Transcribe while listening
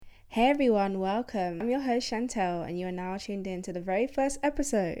Hey everyone, welcome. I'm your host Chantelle, and you are now tuned in to the very first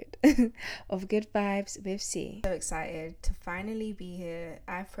episode of Good Vibes with C. So excited to finally be here.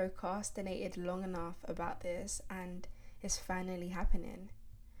 I've procrastinated long enough about this, and it's finally happening.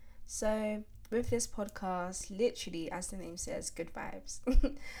 So, with this podcast, literally, as the name says, good vibes.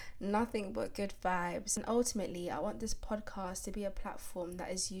 Nothing but good vibes. And ultimately, I want this podcast to be a platform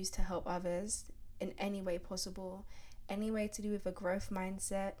that is used to help others in any way possible. Any way to do with a growth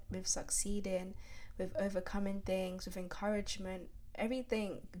mindset, with succeeding, with overcoming things, with encouragement,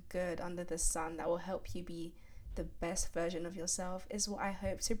 everything good under the sun that will help you be the best version of yourself is what I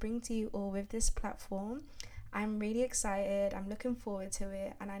hope to bring to you all with this platform. I'm really excited, I'm looking forward to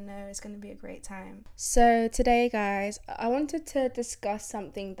it, and I know it's going to be a great time. So today, guys, I wanted to discuss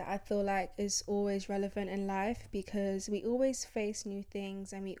something that I feel like is always relevant in life, because we always face new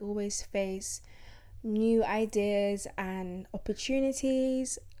things and we always face new ideas and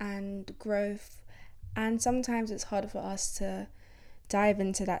opportunities and growth, and sometimes it's hard for us to dive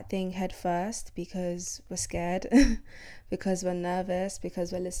into that thing head first because we're scared because we're nervous,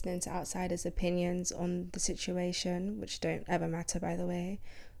 because we're listening to outsiders' opinions on the situation, which don't ever matter, by the way.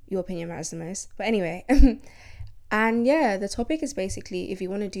 Your opinion matters the most, but anyway. And yeah, the topic is basically, if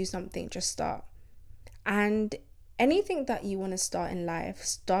you want to do something, just start. And anything that you want to start in life,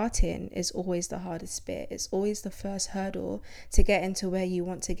 starting is always the hardest bit. It's always the first hurdle to get into where you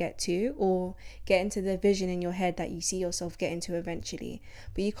want to get to, or get into the vision in your head that you see yourself getting to eventually.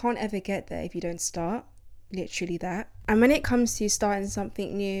 But you can't ever get there if you don't start. Literally that. And when it comes to starting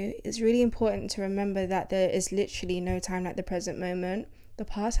something new, it's really important to remember that there is literally no time like the present moment. The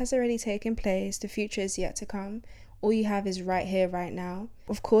past has already taken place, the future is yet to come. All you have is right here, right now.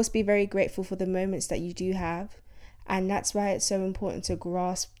 Of course, be very grateful for the moments that you do have. And that's why it's so important to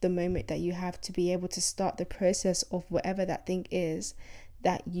grasp the moment that you have to be able to start the process of whatever that thing is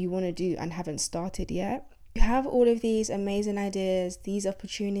that you want to do and haven't started yet. You have all of these amazing ideas, these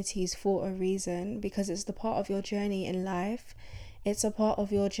opportunities for a reason, because it's the part of your journey in life. It's a part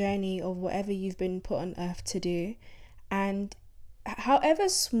of your journey of whatever you've been put on earth to do. And however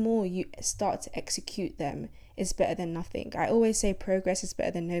small you start to execute them is better than nothing. I always say progress is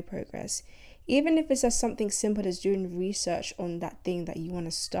better than no progress. Even if it's just something simple as doing research on that thing that you want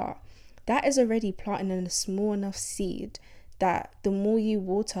to start, that is already planting in a small enough seed that the more you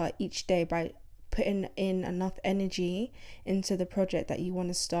water each day by putting in enough energy into the project that you want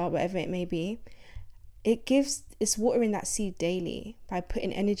to start, whatever it may be, it's watering that seed daily by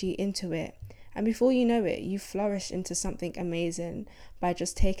putting energy into it. And before you know it, you flourish into something amazing by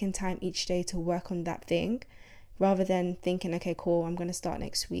just taking time each day to work on that thing, rather than thinking, okay, cool, I'm going to start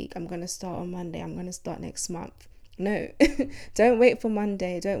next week, I'm going to start on Monday, I'm going to start next month. No, don't wait for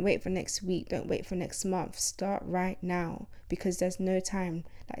Monday, don't wait for next week, don't wait for next month. Start right now, because there's no time.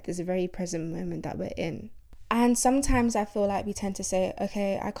 Like, there's a very present moment that we're in. And sometimes I feel like we tend to say,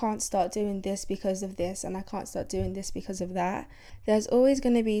 okay, I can't start doing this because of this, and I can't start doing this because of that. There's always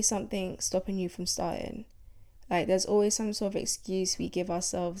going to be something stopping you from starting. Like, there's always some sort of excuse we give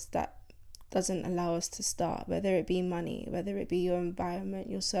ourselves that doesn't allow us to start, whether it be money, whether it be your environment,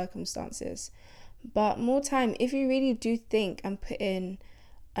 your circumstances. But more time, if you really do think and put in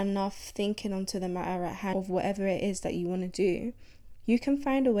enough thinking onto the matter at hand of whatever it is that you want to do, you can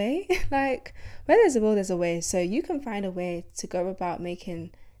find a way. Like, where there's a will, there's a way. So you can find a way to go about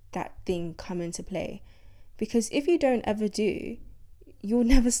making that thing come into play. Because if you don't ever do, you'll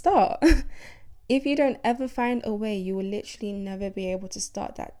never start. If you don't ever find a way, you will literally never be able to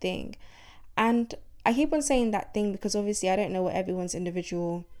start that thing. And I keep on saying that thing because obviously I don't know what everyone's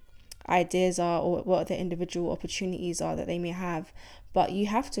individual ideas are or what the individual opportunities are that they may have, but you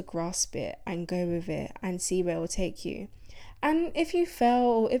have to grasp it and go with it and see where it will take you. And if you fail,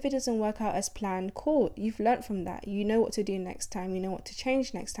 or if it doesn't work out as planned, cool, you've learned from that. You know what to do next time, you know what to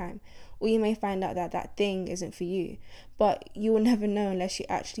change next time. Or you may find out that that thing isn't for you, but you will never know unless you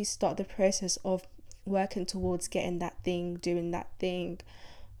actually start the process of working towards getting that thing, doing that thing,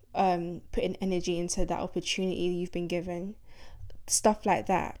 putting energy into that opportunity you've been given, stuff like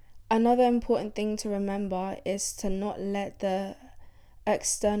that. Another important thing to remember is to not let the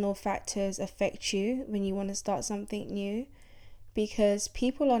external factors affect you when you want to start something new, because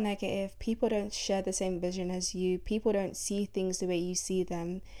people are negative, people don't share the same vision as you, people don't see things the way you see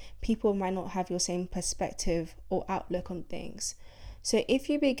them, people might not have your same perspective or outlook on things. So if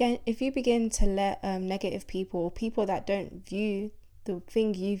you begin to let negative people that don't view the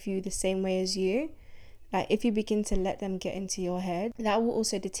thing you view the same way as you, like if you begin to let them get into your head, that will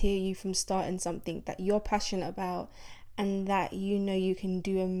also deter you from starting something that you're passionate about and that you know you can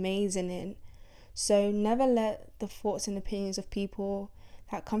do amazing in. So never let the thoughts and opinions of people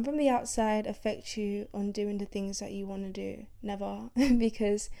that come from the outside affect you on doing the things that you want to do. Never.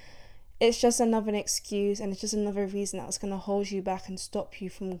 Because it's just another excuse, and it's just another reason that's going to hold you back and stop you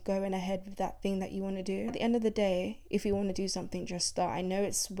from going ahead with that thing that you want to do. At the end of the day, if you want to do something, just start. I know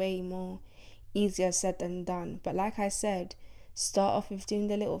it's way more easier said than done, but like I said, start off with doing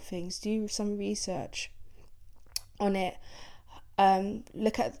the little things. Do some research on it.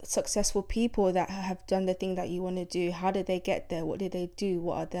 Look at successful people that have done the thing that you want to do. How did they get there? What did they do?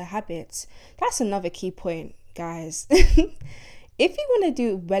 What are their habits? That's another key point, guys. If you want to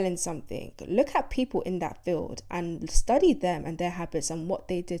do well in something, look at people in that field and study them and their habits and what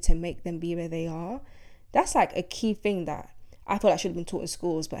they did to make them be where they are. That's like a key thing that I thought I should have been taught in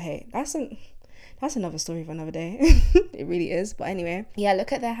schools, but hey, that's another story for another day. It really is. But anyway, yeah,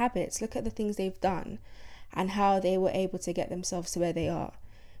 look at their habits, look at the things they've done and how they were able to get themselves to where they are.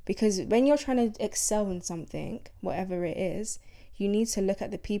 Because when you're trying to excel in something, whatever it is, you need to look at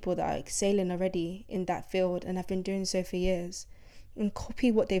the people that are excelling already in that field and have been doing so for years, and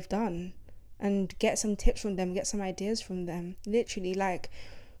copy what they've done and get some tips from them, get some ideas from them. Literally, like,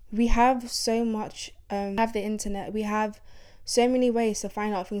 we have so much, have the internet, we have so many ways to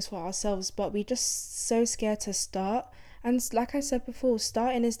find out things for ourselves, but we're just so scared to start. And like I said before,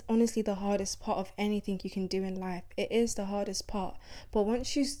 starting is honestly the hardest part of anything you can do in life. It is the hardest part. But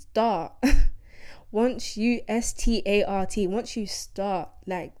once you start, once you once you start,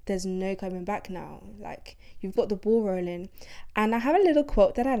 like, there's no coming back now. Like, you've got the ball rolling. And I have a little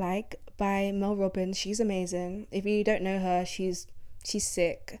quote that I like by Mel Robbins. She's amazing. If you don't know her, she's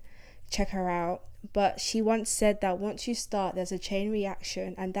sick. Check her out. But she once said that once you start, there's a chain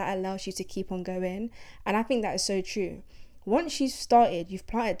reaction, and that allows you to keep on going. And I think that is so true. Once you've started, you've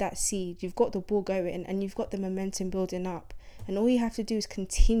planted that seed, you've got the ball going, and you've got the momentum building up. And all you have to do is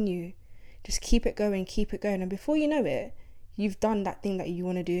continue. Just keep it going. And before you know it, you've done that thing that you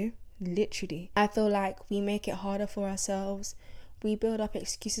want to do. Literally. I feel like we make it harder for ourselves. We build up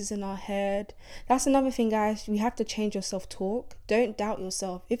excuses in our head. That's another thing, guys. We have to change your self-talk. Don't doubt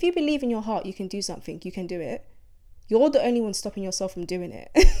yourself. If you believe in your heart you can do something, you can do it. You're the only one stopping yourself from doing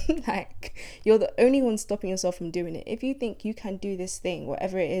it. Like, you're the only one stopping yourself from doing it. If you think you can do this thing,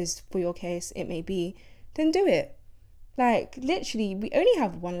 whatever it is for your case it may be, then do it. Like, literally, we only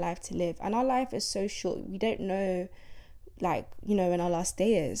have one life to live, and our life is so short. We don't know, like, when our last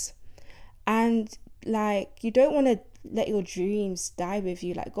day is. And, like, you don't want to let your dreams die with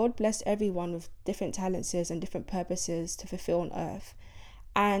you. Like, God bless everyone with different talents and different purposes to fulfill on earth.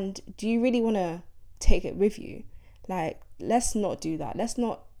 And do you really want to take it with you? Like, let's not do that. Let's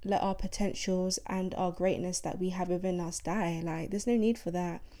not let our potentials and our greatness that we have within us die. Like, there's no need for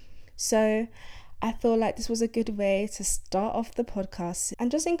that. So I feel like this was a good way to start off the podcast and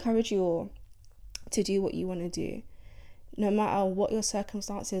just encourage you all to do what you want to do. No matter what your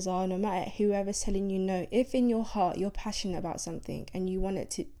circumstances are, no matter whoever's telling you no, if in your heart you're passionate about something and you want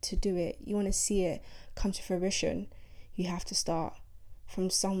it to do it, you want to see it come to fruition, you have to start from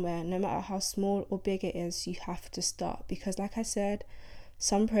somewhere. No matter how small or big it is, you have to start. Because like I said,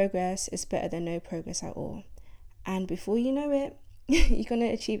 some progress is better than no progress at all. And before you know it, you're going to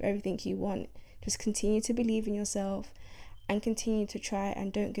achieve everything you want. Just continue to believe in yourself and continue to try,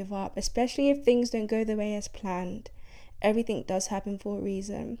 and don't give up, especially if things don't go the way as planned. Everything does happen for a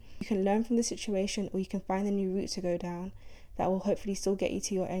reason. You can learn from the situation, or you can find a new route to go down that will hopefully still get you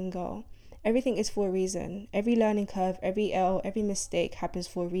to your end goal. Everything is for a reason. Every learning curve, every L, every mistake happens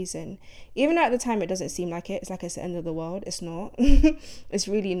for a reason. Even though at the time it doesn't seem like it. It's like it's the end of the world. It's not. It's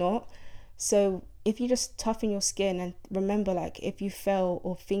really not. So if you just toughen your skin and remember, like, if you fail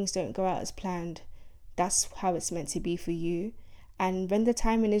or things don't go out as planned, that's how it's meant to be for you. And when the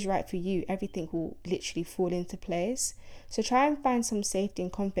timing is right for you, everything will literally fall into place. So try and find some safety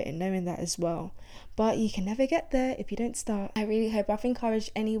and comfort in knowing that as well. But you can never get there if you don't start. I really hope I've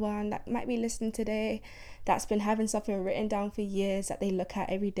encouraged anyone that might be listening today that's been having something written down for years that they look at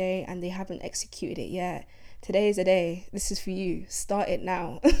every day and they haven't executed it yet. Today is the day. This is for you. Start it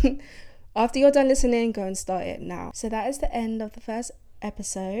now. After you're done listening, go and start it now. So that is the end of the first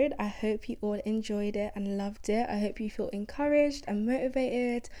episode. I hope you all enjoyed it and loved it. I hope you feel encouraged and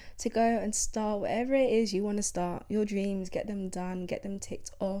motivated to go and start whatever it is you want to start. Your dreams, get them done, get them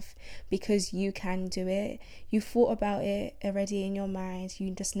ticked off, because you can do it. You thought about it already in your mind. You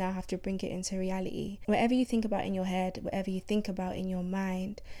just now have to bring it into reality. Whatever you think about in your head, whatever you think about in your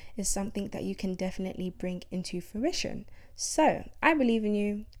mind is something that you can definitely bring into fruition. So I believe in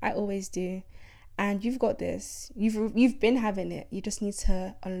you. I always do. And you've got this. You've been having it. You just need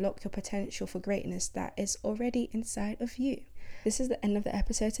to unlock your potential for greatness that is already inside of you. This is the end of the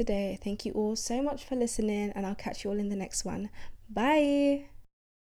episode today. Thank you all so much for listening, and I'll catch you all in the next one. Bye.